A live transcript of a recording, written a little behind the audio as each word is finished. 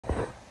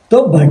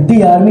तो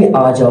भट्टी आर्मी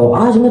आ जाओ,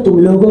 आज मैं तुम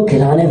लोगों को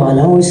खिलाने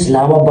वाला हूँ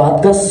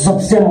इस्लामाबाद का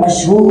सबसे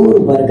मशहूर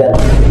बर्गर।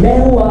 मैं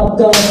हूँ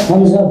आपका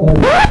हमजा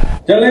भट्टी।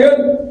 चलेगा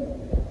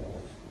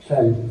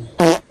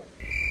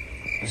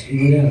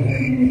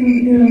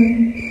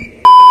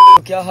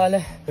तो क्या हाल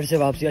है, फिर से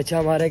वापसी। अच्छा,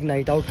 हमारा एक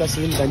नाइट आउट का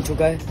सीन बन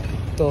चुका है,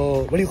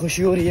 तो बड़ी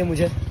खुशी हो रही है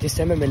मुझे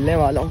जिससे मैं मिलने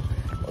वाला हूँ।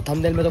 और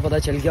थंबनेल में तो पता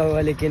चल गया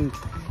होगा, लेकिन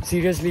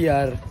सीरियसली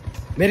यार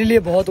मेरे लिए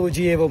बहुत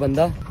ओजी है वो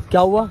बंदा।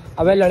 क्या हुआ?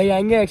 अबे लड़े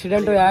आएंगे,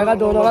 एक्सीडेंट हो जाएगा,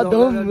 दोनों का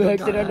धूम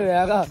एक्सीडेंट हो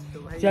जाएगा।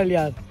 चल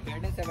यार,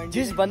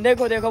 जिस बंदे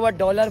को देखो वह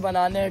डॉलर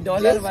बनाने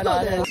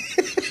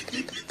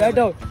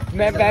बैठो,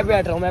 मैं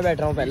बैठ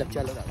रहा हूँ पहले।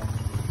 चलो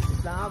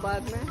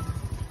इस्लामाबाद में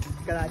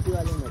कराची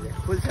वाले मजे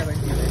फुल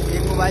 70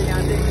 एक मोबाइल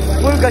यहाँ से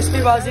फुल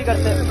गश्तीबाजी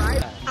करते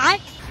हैं।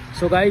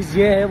 सो गाइस,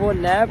 ये है वो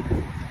लैब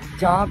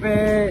जहाँ पे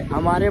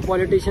हमारे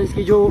पॉलिटिशियंस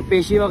की जो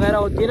पेशी वगैरह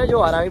होती है ना,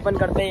 जो हरामीपन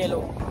करते हैं ये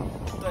लोग,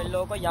 तो इन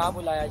लोगों को यहाँ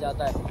बुलाया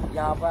जाता है।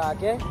 यहाँ पर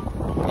आके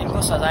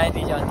इनको सजाएं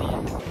दी जाती है।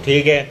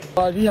 ठीक है।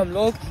 तो अभी हम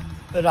लोग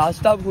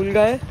रास्ता भूल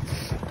गए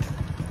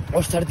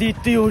और सर्दी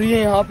इतनी हो रही है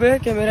यहाँ पे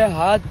कि मेरे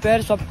हाथ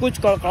पैर सब कुछ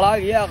कड़कड़ा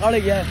गया, अकड़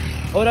गया है।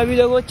 और अभी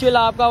देखो चिल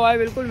आपका भाई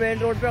बिल्कुल मेन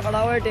रोड पे खड़ा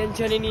हुआ है,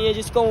 टेंशन ही नहीं है।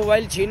 जिसको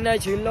मोबाइल छीनना है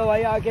छीन लो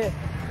भाई आके,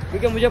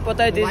 क्योंकि मुझे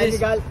पता है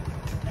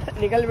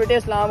निकल बेटे,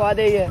 इस्लामाबाद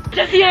ही है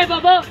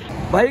बाबा।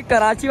 भाई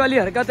कराची वाली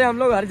हरकतें हम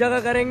लोग हर जगह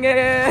करेंगे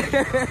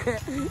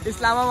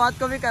इस्लामाबाद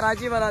को भी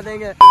कराची बना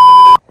देंगे।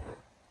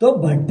 तो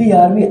भट्टी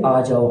आर्मी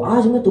आ जाओ,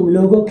 आज मैं तुम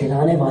लोगों को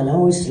खिलाने वाला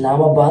हूँ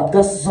इस्लामाबाद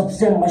का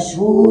सबसे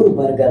मशहूर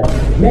बर्गर।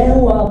 मैं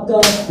हूँ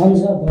आपका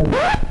हमजा भट्टी।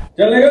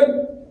 चलेगा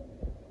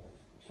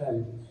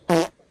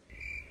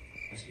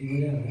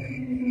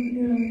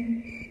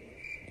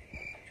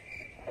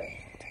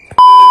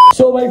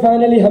सो भाई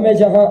फाइनली हमें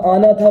जहां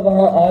आना था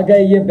वहां आ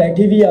गए। ये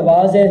बैठी हुई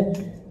आवाज है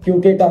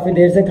क्योंकि काफी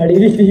देर से खड़ी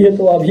हुई थी,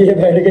 तो अब ये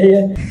बैठ गई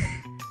है।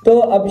 तो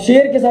अब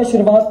शेर के साथ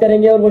शुरुआत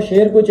करेंगे, और वो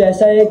शेर कुछ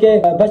ऐसा है कि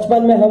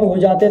बचपन में हम हो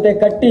जाते थे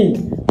कट्टी।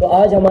 तो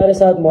आज हमारे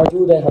साथ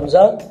मौजूद है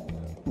हमजा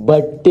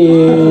भट्टी।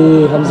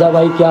 हमजा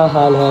भाई क्या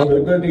हाल है,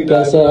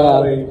 कैसे हैं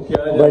आप?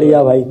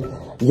 बढ़िया भाई।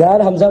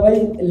 यार हमजा भाई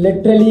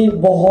लिटरली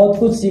बहुत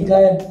कुछ सीखा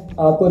है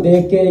आपको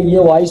देख के। ये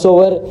वॉइस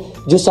ओवर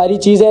जो सारी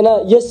चीजें ना,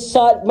 ये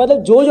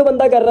मतलब जो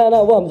बंदा कर रहा है ना,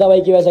 वो हमजा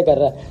भाई की वजह से कर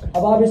रहा है।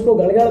 अब आप इसको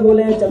गड़गड़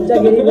बोले,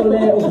 चमचागिरी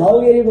बोले,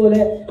 उठाओगिरी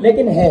बोले,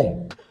 लेकिन है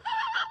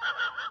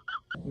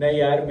नहीं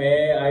यार।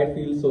 मैं आई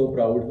फील सो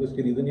प्राउड।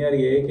 उसकी रीजन यार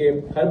ये है कि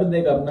हर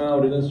बंदे का अपना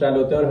ओरिजिनल स्टाइल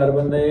होता है, और हर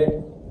बंदे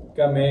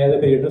का मैं एज ए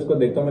क्रिएटर्स को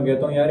देखता हूँ, मैं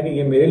कहता हूँ यार कि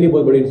ये मेरे लिए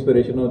बहुत बड़ी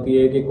इंस्पिरेशन होती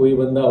है कि कोई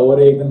बंदा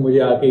और एक दिन मुझे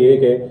आके ये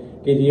कहे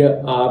कि जी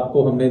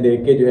आपको हमने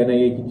देख के जो है ना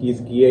ये चीज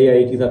की है या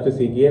ये चीज आपसे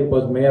सीखी है।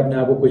 बिकॉज मैं अपने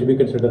आप को कुछ भी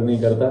कंसिडर नहीं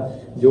करता,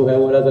 जो है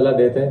वो अल्लाह ताला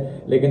देता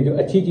है। लेकिन जो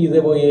अच्छी चीज है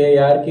वो ये है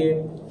यार कि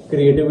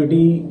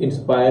क्रिएटिविटी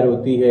इंस्पायर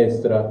होती है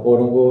इस तरह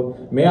औरों को।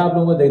 मैं आप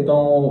लोगों को देखता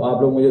हूँ,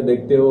 आप लोग मुझे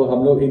देखते हो,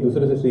 हम लोग एक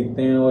दूसरे से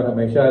सीखते हैं, और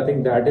हमेशा I think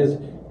that is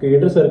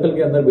creator circle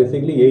के अंदर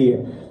बेसिकली यही है।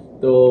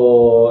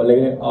 तो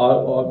लेकिन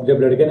और जब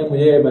लड़के ने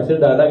मुझे मैसेज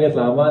डाला कि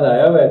इस्लामाबाद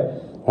आया हुआ है,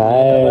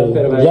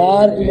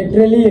 यार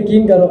लिटरली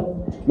यकीन करो,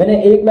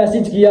 मैंने एक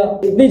मैसेज किया,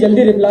 इतनी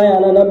जल्दी रिप्लाई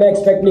आना ना मैं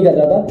एक्सपेक्ट नहीं कर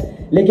रहा था,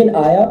 लेकिन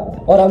आया।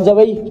 और हमजा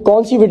भाई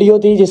कौन सी वीडियो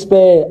थी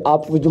जिसपे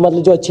आप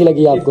जो अच्छी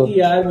लगी आपको?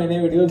 यार मैंने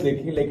वीडियो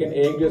देखी, लेकिन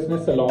एक जो उसने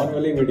सलोन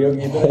वाली वीडियो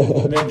की तो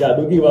उसने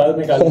जादू की आवाज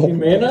निकाली थी।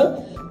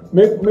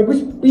 मैं कुछ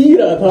पी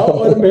रहा था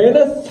और मैं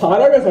ना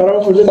सारा का सारा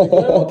मुझे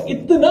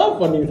इतना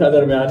फनी था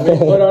दरम्यान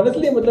में। और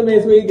ऑनेस्टली मतलब मैं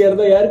इसको ये कह रहा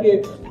था यार कि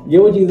ये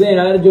वो चीजें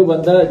यार जो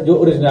बंदा जो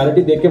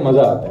ओरिजिनलिटी देख के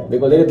मजा आता है।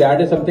 बिकॉज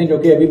दैट इज समथिंग जो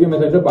कि अभी भी मैं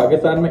समझ रहा हूँ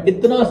पाकिस्तान में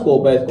इतना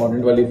स्कोप है इस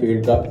कंटेंट वाली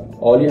फील्ड का।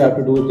 All you have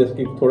to do just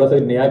कि थोड़ा सा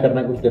नया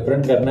करना, कुछ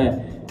डिफरेंट करना है,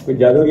 कुछ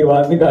जादू की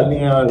आवाज निकालनी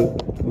है, और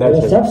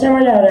सब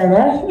समझ आ रहा है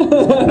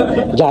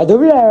मैं जादू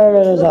भी आया है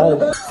मेरे साथ।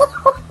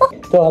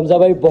 तो हमजा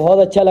भाई बहुत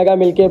अच्छा लगा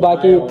मिलके।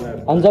 बाकी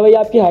हमजा भाई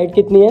आपकी हाइट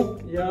कितनी है?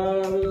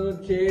 यार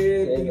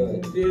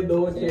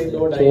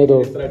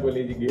 6'2" इस तरह कोई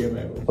गेम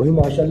है। अभी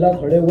माशाल्लाह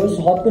खड़े हुए,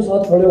 साथ के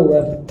साथ खड़े हुए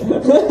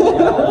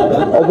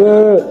अबे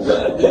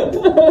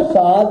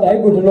साथ भाई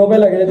घुटनों पे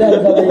लग रहे थे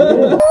हमजा भाई।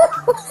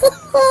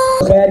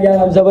 खैर यार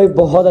हमजा भाई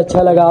बहुत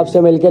अच्छा लगा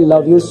आपसे मिलके,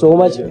 लव यू सो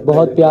मच,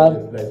 बहुत प्यार,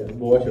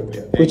 बहुत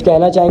शुक्रिया। कुछ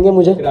कहना चाहेंगे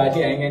मुझे?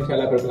 कराची आएंगे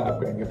इंशाल्लाह, फिर क्लास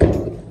करेंगे।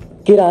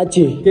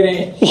 Karachi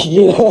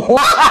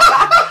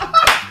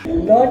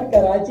not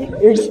Karachi,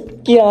 it's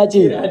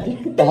Karachi.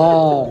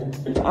 हाँ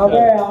अबे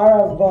यार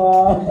अब्बा।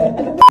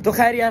 तो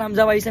खैर यार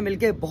हमजा भाई से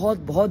मिलके बहुत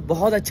बहुत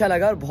बहुत अच्छा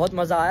लगा और बहुत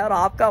मजा आया। और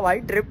आपका भाई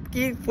ट्रिप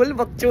की फुल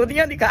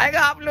बकचोदियां दिखाएगा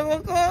आप लोगों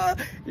को।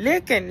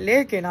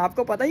 लेकिन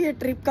आपको पता ही है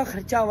ट्रिप का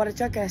खर्चा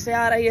वर्चा कैसे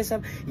आ रहा है? ये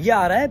सब ये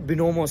आ रहा है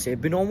बिनोमो से।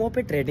 बिनोमो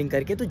पे ट्रेडिंग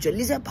करके, तो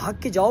जल्दी से भाग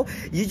के जाओ,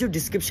 ये जो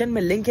डिस्क्रिप्शन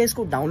में लिंक है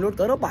इसको डाउनलोड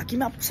करो, बाकी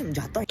मैं आपको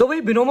समझाता हूँ। तो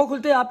भाई बिनोमो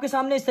खुलते हैं आपके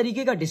सामने इस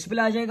तरीके का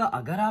डिस्प्ले आ जाएगा।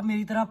 अगर आप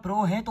मेरी तरह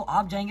प्रो है तो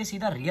आप जाएंगे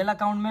सीधा रियल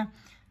अकाउंट में,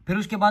 फिर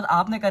उसके बाद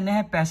आपने करने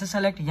हैं पैसे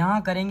सेलेक्ट।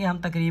 यहाँ करेंगे हम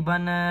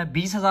तकरीबन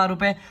 20,000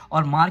 रुपए,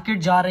 और मार्केट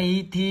जा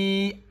रही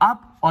थी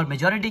अप, और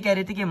मेजॉरिटी कह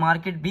रही थी कि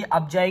मार्केट भी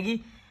अप जाएगी,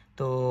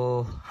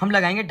 तो हम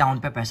लगाएंगे डाउन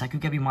पे पैसा,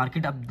 क्योंकि अभी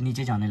मार्केट अब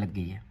नीचे जाने लग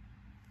गई है।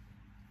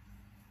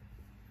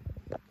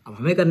 अब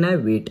हमें करना है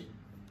वेट।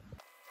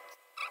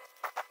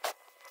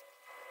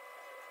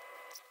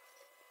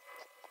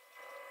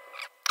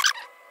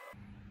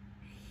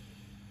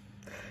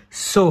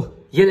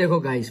 ये देखो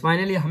गाइस,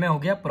 फाइनली हमें हो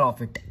गया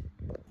प्रॉफिट।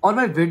 और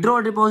भाई विड्रॉ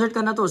और डिपॉजिट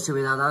करना तो उससे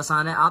भी ज्यादा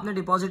आसान है। आपने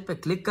डिपॉजिट पे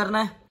क्लिक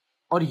करना है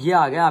और ये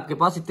आ गया आपके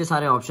पास इतने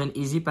सारे ऑप्शन,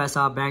 इजी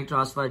पैसा, बैंक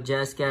ट्रांसफर,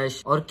 जैस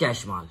कैश और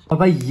कैश माल। और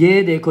भाई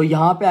ये देखो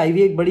यहाँ पे आई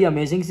हुई एक बड़ी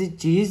अमेजिंग सी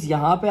चीज,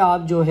 यहाँ पे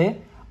आप जो है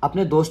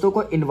अपने दोस्तों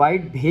को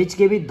इनवाइट भेज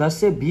के भी 10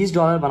 से 20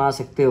 डॉलर बना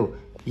सकते हो।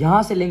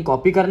 यहाँ से लिंक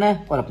कॉपी करना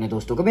है और अपने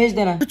दोस्तों को भेज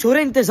देना है। तो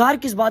छोरे इंतजार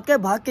किस बात का है,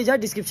 भाग के जा,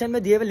 डिस्क्रिप्शन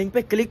में दिए हुए लिंक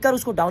पे क्लिक कर,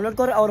 उसको डाउनलोड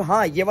कर और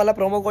हाँ ये वाला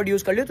प्रोमो कोड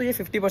यूज कर लियो तो ये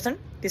 50%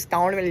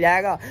 डिस्काउंट मिल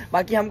जाएगा।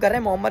 बाकी हम कर रहे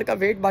हैं मोहम्मद का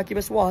वेट, बाकी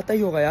बस वो आता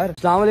ही होगा यार।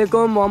 अस्सलाम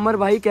वालेकुम मोहम्मद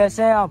भाई,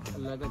 कैसे हैं आप?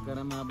 अल्लाह का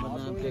करम है, आप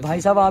बताएं।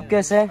 भाई साहब आप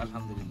कैसे हैं?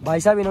 भाई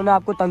साहब इन्होंने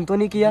आपको तंग तो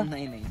नहीं किया?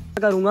 नहीं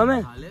क्या करूंगा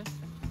मैं?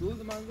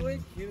 दूध मांगो,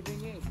 खीर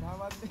देंगे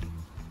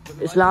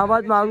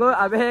इस्लामाबाद मांगो।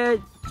 अबे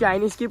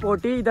चाइनीज की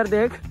पोटी इधर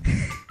देख,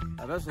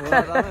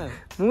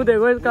 मुंह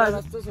देखो इसका।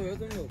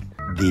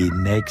 The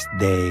next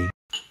day.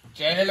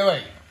 चाय ले लो भाई,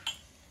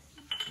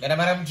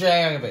 गरम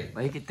चाय आ भाई।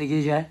 भाई कितने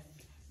की चाय?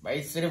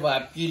 भाई सिर्फ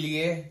आपके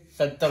लिए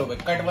 70 रुपए,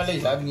 कट वाले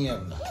हिसाब नहीं है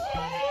अपना।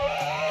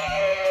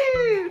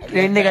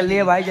 ट्रेन निकलनी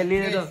है भाई, जल्दी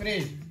दे दो।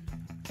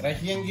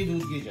 रशियन की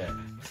दूध की चाय,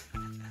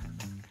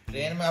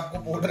 ट्रेन में आपको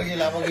पाउडर के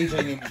अलावा कोई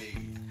चाय नहीं मिलेगी।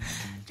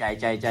 चाय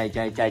चाय चाय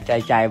चाय चाय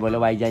चाय चाय बोलो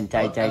भाई जान,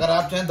 चाय चाय। अगर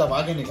आप चाहें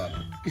दबा के निकालें,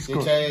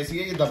 किसको? चाय ऐसी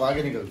है कि दबा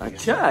के निकलती है।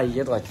 अच्छा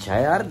ये तो अच्छा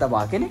है यार,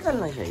 दबा के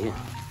निकलना चाहिए।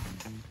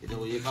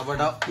 ये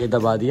कपड़ा, ये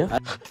दबा दिया।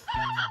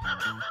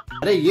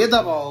 अरे ये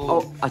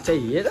दबाओ। अच्छा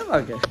ये दबा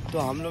के। तो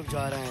हम लोग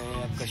जा रहे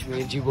हैं अब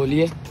कश्मीर। जी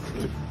बोलिए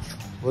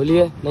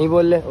बोलिए, नहीं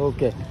बोल रहे?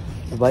 ओके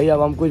तो भाई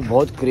अब हम कुछ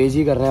बहुत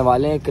क्रेजी करने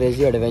वाले हैं,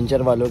 क्रेजी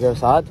एडवेंचर वालों के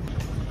साथ।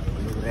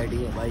 रेडी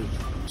है भाई।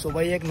 सो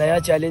भाई एक नया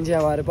चैलेंज है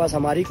हमारे पास।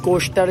 हमारी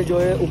कोस्टर जो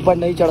है ऊपर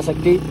नहीं चढ़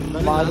सकती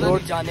माल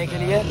रोड जाने के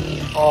लिए,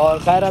 और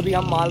खैर अभी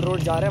हम माल रोड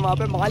जा रहे हैं, वहाँ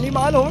पे माल ही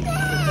माल होगा।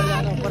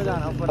 ऊपर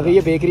जाना। अभी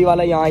ये बेकरी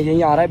वाला यहाँ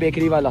यहीं आ रहा है,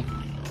 बेकरी वाला।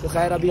 तो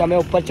खैर अभी हमें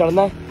ऊपर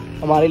चढ़ना है,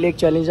 हमारे लिए एक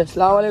चैलेंज है।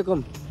 अस्सलाम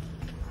वालेकुम।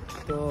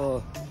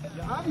 तो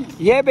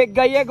ये बिक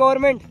गई है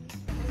गवर्नमेंट।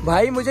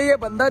 भाई मुझे ये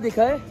बंदा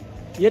दिखा है,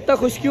 ये इतना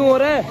खुश क्यों हो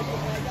रहा है?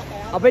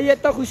 अबे ये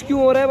इतना खुश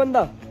क्यों हो रहा है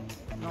बंदा?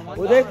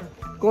 वो देख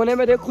कोने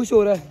में देख, खुश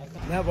हो रहा है।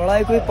 मैं बड़ा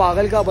ही कोई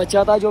पागल का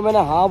बच्चा था जो मैंने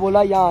हाँ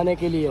बोला यहाँ आने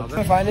के लिए।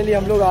 फाइनली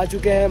हम लोग आ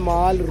चुके हैं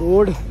माल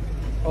रोड,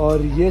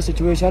 और ये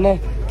सिचुएशन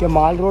है कि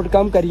माल रोड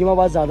कम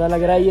करीमाबाद ज़्यादा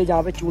लग रहा है, ये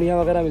जहाँ पे चूड़ियाँ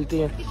वगैरह मिलती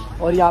हैं।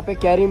 और यहाँ पे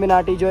कैरी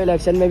मिनाटी जो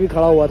इलेक्शन में भी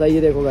खड़ा हुआ था,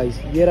 ये देखो गाइस,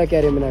 ये रहा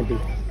कैरी मिनाटी।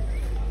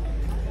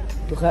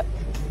 तो खैर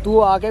तू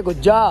आके घुस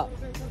जा।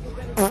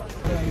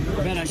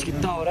 रश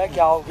कितना हो रहा है,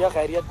 क्या हो गया,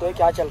 खैरियत तो है?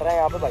 क्या चल रहा है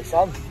यहाँ पे भाई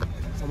साहब?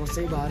 समझ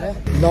से ही बाहर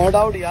है। नो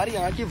डाउट यार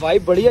यहाँ की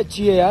वाइब बड़ी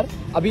अच्छी है यार।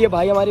 अभी ये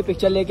भाई हमारी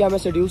पिक्चर लेके हमें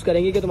सेड्यूस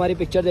करेंगे कि तुम्हारी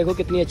पिक्चर देखो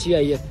कितनी अच्छी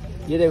आई है।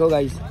 ये देखो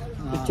गाइस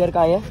पिक्चर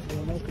कहाँ है?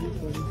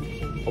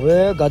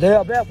 अबे गधे,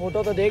 अबे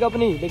फोटो तो देख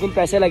अपनी, लेकिन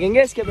पैसे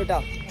लगेंगे इसके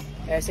बेटा,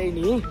 ऐसे ही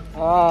नहीं।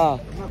 हाँ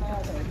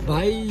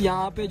भाई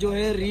यहाँ पे जो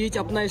है रीच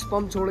अपना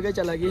स्पम छोड़ के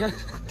चला गया।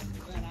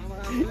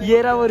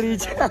 ये रहा वो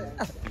रीच।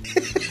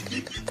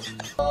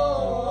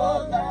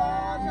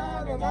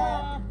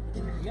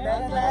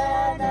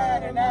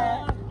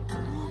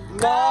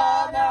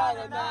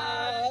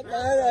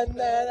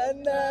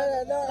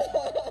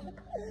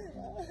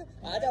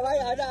 आजा भाई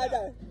आजा आजा।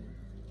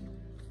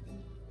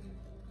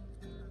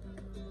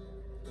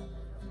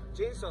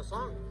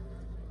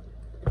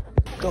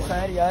 तो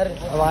खैर यार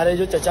हमारे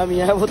जो चचा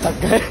मियाँ है वो थक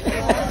गए।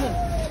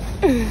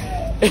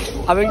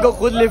 अब इनको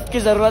खुद लिफ्ट की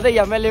जरूरत है,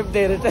 हमें लिफ्ट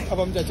दे रहे थे। अब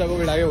हम चचा को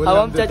बिठा के, अब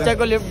हम चचा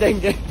को लिफ्ट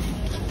देंगे।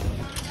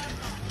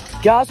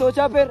 क्या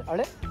सोचा फिर?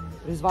 अरे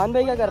रिजवान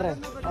भाई क्या कर रहे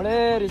हैं?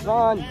 अरे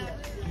रिजवान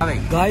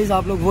गाइस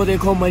आप लोग वो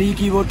देखो, मरी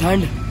की वो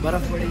ठंड,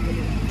 बर्फ पड़ेगी,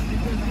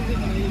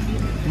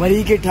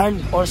 मरी की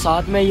ठंड, और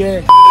साथ में ये,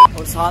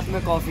 और साथ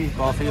में कॉफी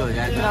हो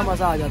जाए, इतना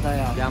मजा आ जाता है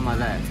यार। क्या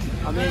मजा है,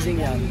 अमेजिंग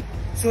यार।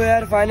 सो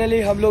यार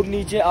फाइनली हम लोग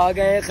नीचे आ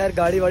गए हैं। खैर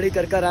गाड़ी वाड़ी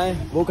कर आए,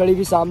 वो खड़ी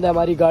भी सामने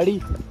हमारी गाड़ी।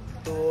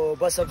 तो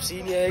बस अब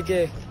सीन ये है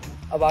कि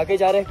अब आगे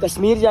जा रहे हैं,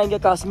 कश्मीर जाएंगे।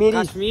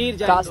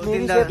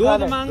 कश्मीरी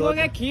दूध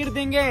मांगोगे खीर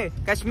देंगे,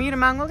 कश्मीर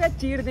मांगोगे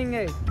चीर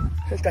देंगे।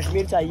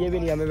 कश्मीर चाहिए भी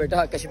नहीं हमें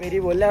बेटा, कश्मीरी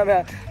बोल रहे हैं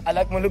हमें,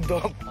 अलग मुल्क दो।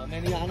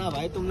 हमें नहीं आना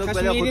भाई, तुम लोग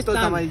पहले खुद तो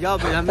समझ जाओ,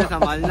 फिर हमें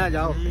संभालना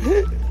जाओ।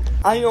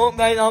 आई होप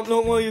गाइस आप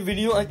लोगों को ये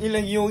वीडियो अच्छी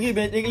लगी होगी।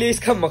 बेसिकली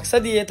इसका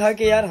मकसद ये था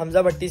कि यार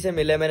हमजा भट्टी से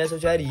मिले, मैंने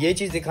सोचा यार ये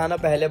चीज़ दिखाना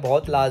पहले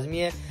बहुत लाजमी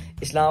है।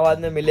 इस्लामाबाद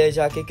में मिले,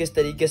 जाके किस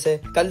तरीके से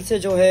कल से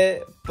जो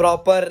है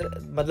प्रॉपर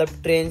मतलब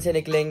ट्रेन से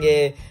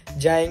निकलेंगे,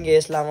 जाएंगे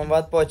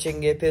इस्लामाबाद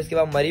पहुंचेंगे, फिर उसके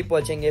बाद मरी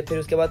पहुंचेंगे, फिर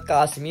उसके बाद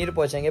कश्मीर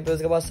पहुंचेंगे, फिर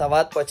उसके बाद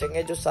सवात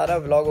पहुंचेंगे। जो सारा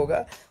व्लॉग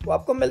होगा वो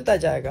आपको मिलता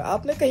जाएगा,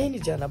 आपने कहीं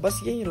नहीं जाना, बस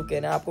यहीं रुके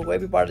ना। आपको कोई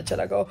भी पार्ट अच्छा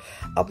लगा हो,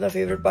 अपना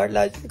फेवरेट पार्ट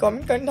लाजमी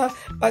कमेंट करना।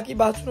 बाकी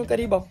बात सुनो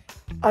करीब,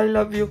 I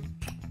love you,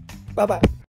 bye bye.